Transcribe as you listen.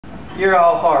You're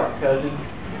all heart, cousin.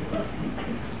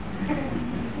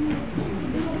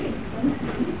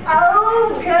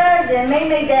 Oh, cousin,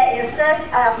 Mimi, that is such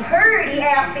a pretty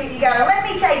outfit you got on. Let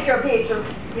me take your picture.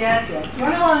 Yes.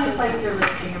 Run along and play with your little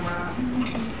camera.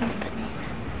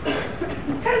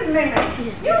 Cousin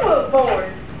Mimi, you look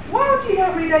bored. Why don't you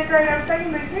help me decorate our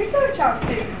family research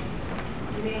outfit?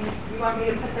 You mean you want me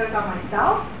to put those on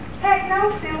myself? Heck no,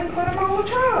 silly, put them on the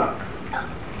truck.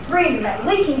 Brenda,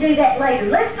 we can do that later.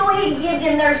 Let's go ahead and give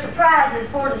them their surprises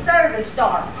before the service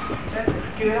starts. That's a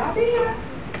good idea.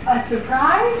 A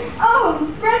surprise? Oh,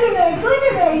 Brenda, look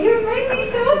at me. You made me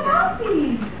so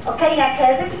happy. Okay, now,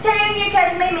 Cousin Petunia,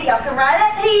 Cousin Mimi, y'all come right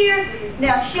up here.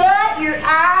 Now, shut your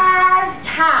eyes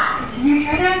tight. You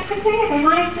hear that, Petunia? They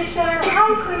want us to shut our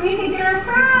eyes so we can get our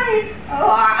prize. Oh,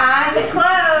 our eyes are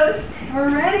closed.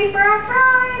 We're ready for our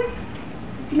prize.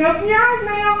 You can open your eyes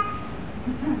now.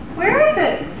 Where is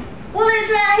it? Well,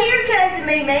 it's right here, Cousin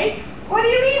Mimi. What do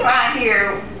you mean right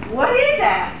here? What is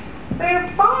that? They're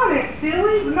bonnets,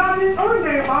 silly, but not just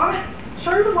ordinary bonnets.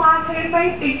 True to life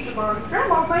handmade Easter bonnets.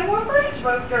 Grandma made one for each of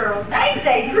us girls. Ain't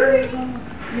they true?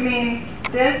 You mean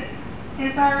this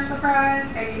is our surprise,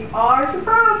 and you are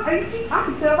surprised, ain't you? I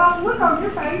can tell by the look on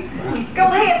your face.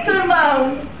 Go ahead, put them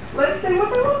on. Let's see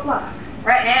what they look like.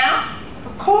 Right now?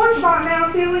 Of course, right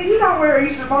now, silly. You don't wear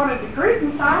Easter bonnets at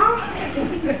Christmas time.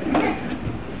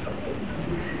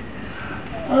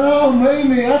 Oh,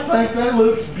 Mimi, I think that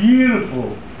looks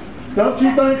beautiful. Don't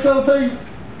you think so, Pete?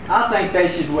 I think they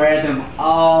should wear them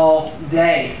all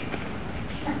day.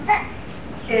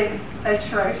 It's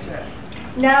atrocious.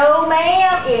 No,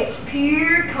 ma'am, it's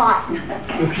pure cotton.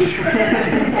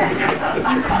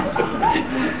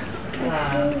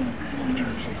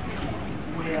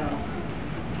 Well,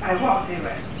 I won't do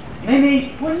it.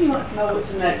 Mimi, what do you want to know what's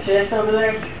in that chest over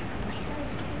there?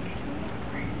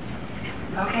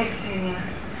 Okay, Petunia.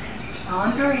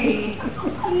 On 3.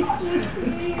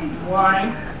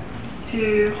 1,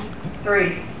 2,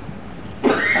 3.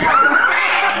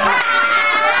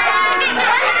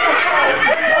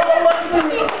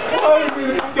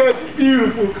 That's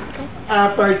beautiful. I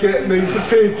think that needs a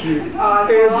picture.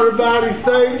 Everybody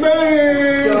say,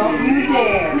 man! Don't you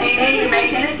dare. Mimi, you're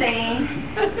making a scene.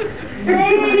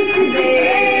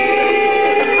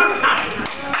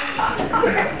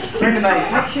 Brenda May,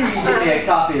 make sure you give me a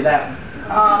copy of that one.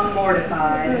 I'm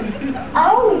mortified.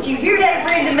 Oh, did you hear that,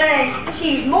 Brenda May?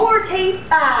 She's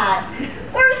mortified.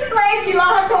 Where's the glass you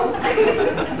like them?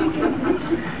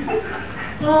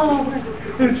 Oh,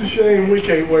 it's a shame we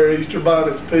can't wear Easter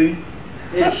bonnets, Pete.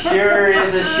 It sure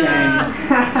is a shame.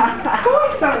 Of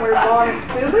course don't wear bonnets,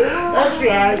 silly. That's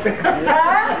right.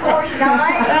 Of course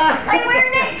not. They wear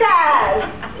neckties.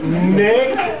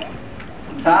 Nick?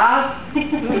 Ty?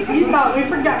 You thought we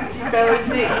forgot you fellas,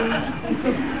 didn't you?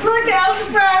 Look how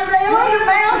surprised they are. Your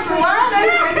mouths are wide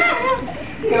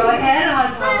open. Go ahead,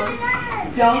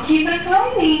 Oswald. Don't keep us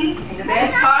waiting. The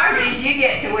best part is you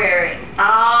get to wear it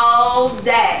all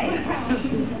day.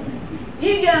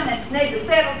 You gentlemen need to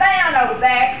settle down over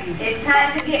there. It's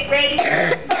time to get ready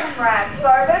for the sunrise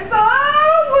service.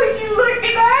 Oh, would you look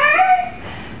at that?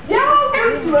 Y'all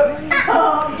just look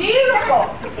so beautiful.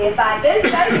 If I do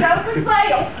say so for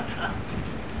sale.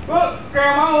 Look,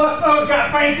 Grandma, this folks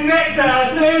got fancy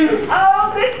neckties, too.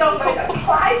 Oh, this gonna be the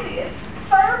classiest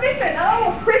service in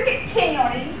old Cricket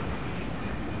County.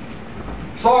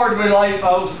 Sorry to be late,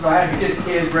 folks, but I had to get the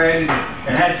kids ready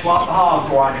and had to swap the hogs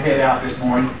before I could head out this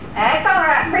morning. That's all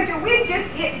right, Preacher. We'll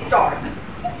just get started.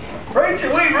 Preacher,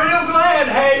 we're real glad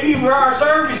to have you for our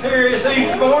service here this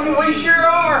Easter morning. We sure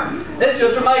are. It's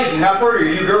just amazing how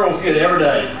pretty you girls get every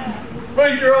day.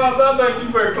 Preacher, I think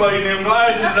you better clean them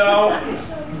glasses off.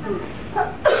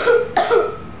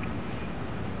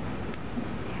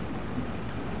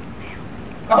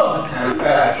 Oh,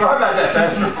 sorry about that,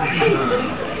 Pastor.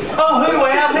 Oh, who do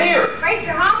we have here?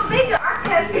 Preacher, Mom, these are our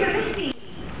cousins of the city.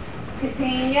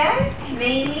 Petunia,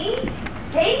 Mimi,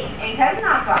 Pete, and Cousin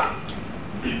Oswald.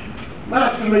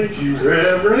 Nice to meet you,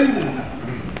 Reverend.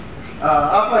 I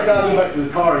think I'll go back to the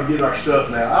car and get our stuff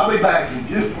now. I'll be back in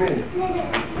just a minute.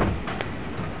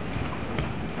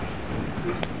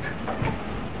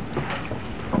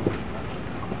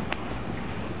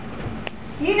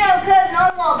 You know, Cousin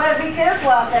Oswald better be careful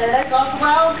out there. They got some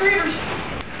wild critters.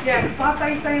 Yeah, it's like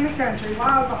they say in the country.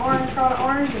 Why is the orange called an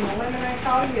orange and the lemonade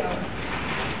called a yellow?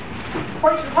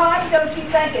 Preacher Pop, don't you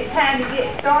think it's time to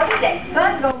get started? That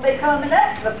sun's gonna be coming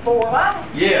up before long.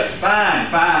 Yes, fine,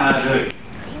 I do.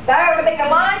 There will be a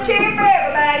lawn chair for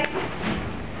everybody.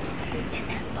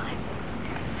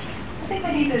 I think I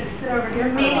need to sit over here.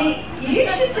 Minnie, you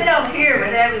should sit over here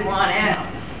with everyone else.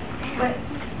 But,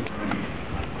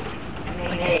 I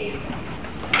mean, hey.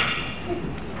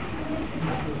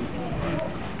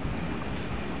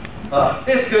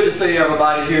 It's good to see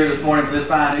everybody here this morning for this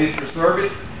fine Easter service.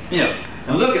 You know,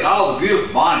 and look at all the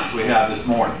beautiful bonnets we have this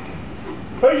morning.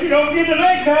 But you don't get the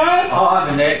neckties. Oh,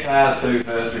 and the neckties too,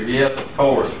 Pastor. Yes, of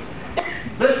course.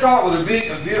 Let's start with a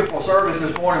beautiful service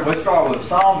this morning. We'll start with a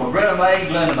song with Ruhama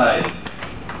Missionary.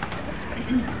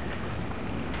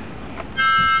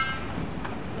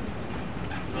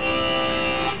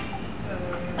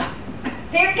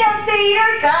 Here comes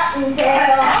Peter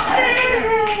Cottontail.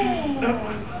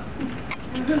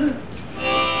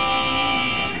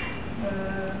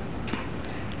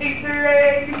 Easter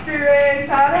egg,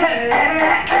 holiday.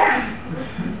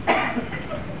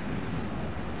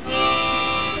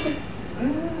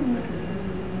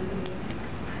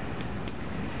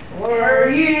 Were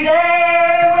you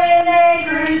there when they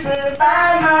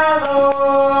crucified my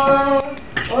Lord?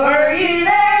 Were you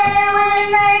there when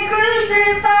they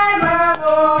crucified my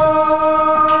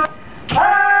Lord?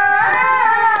 Oh,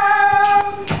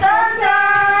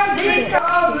 sometimes it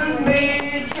causes me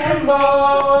to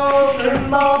tremble,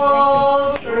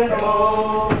 tremble,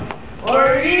 tremble.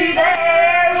 Were you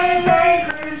there when they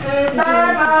crucified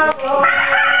my Lord?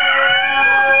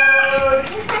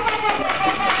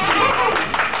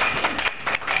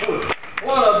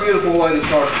 What a beautiful way to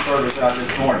start the service out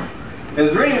this morning.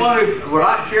 Is there anyone who would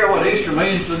like to share what Easter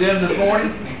means to them this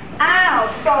morning? I'll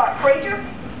start, preacher.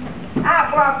 I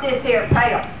brought this here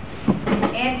pail.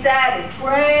 Inside is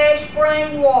fresh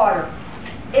spring water.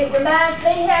 It reminds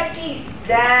me how Jesus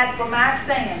died for my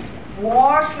sins,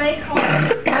 washed me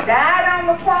clean, died on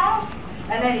the cross,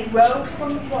 and then he rose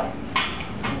from the grave.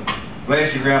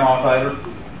 Bless you, Grandma Taylor.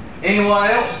 Anyone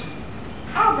else?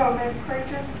 I'll go next,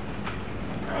 preacher.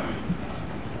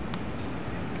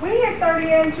 We had 30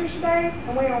 eggs yesterday,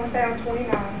 and we only found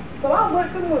 29. So I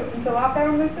looked and looked until I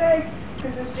found this egg,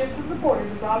 because it's just as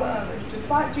important as all the others. Just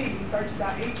like Jesus searches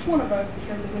out each one of us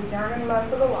because of his yearning love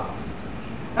for the lost.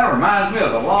 That reminds me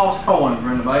of the lost coin,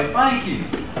 Brenda Mae. Thank you.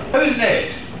 Who's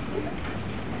next?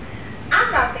 I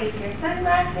got these here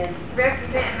sunglasses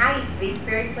representing I used to be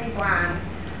spiritually blind.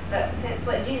 But since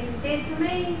what Jesus did to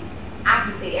me, I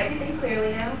can see everything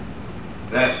clearly now.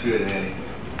 That's good, Eddie.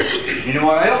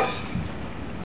 Anyone else?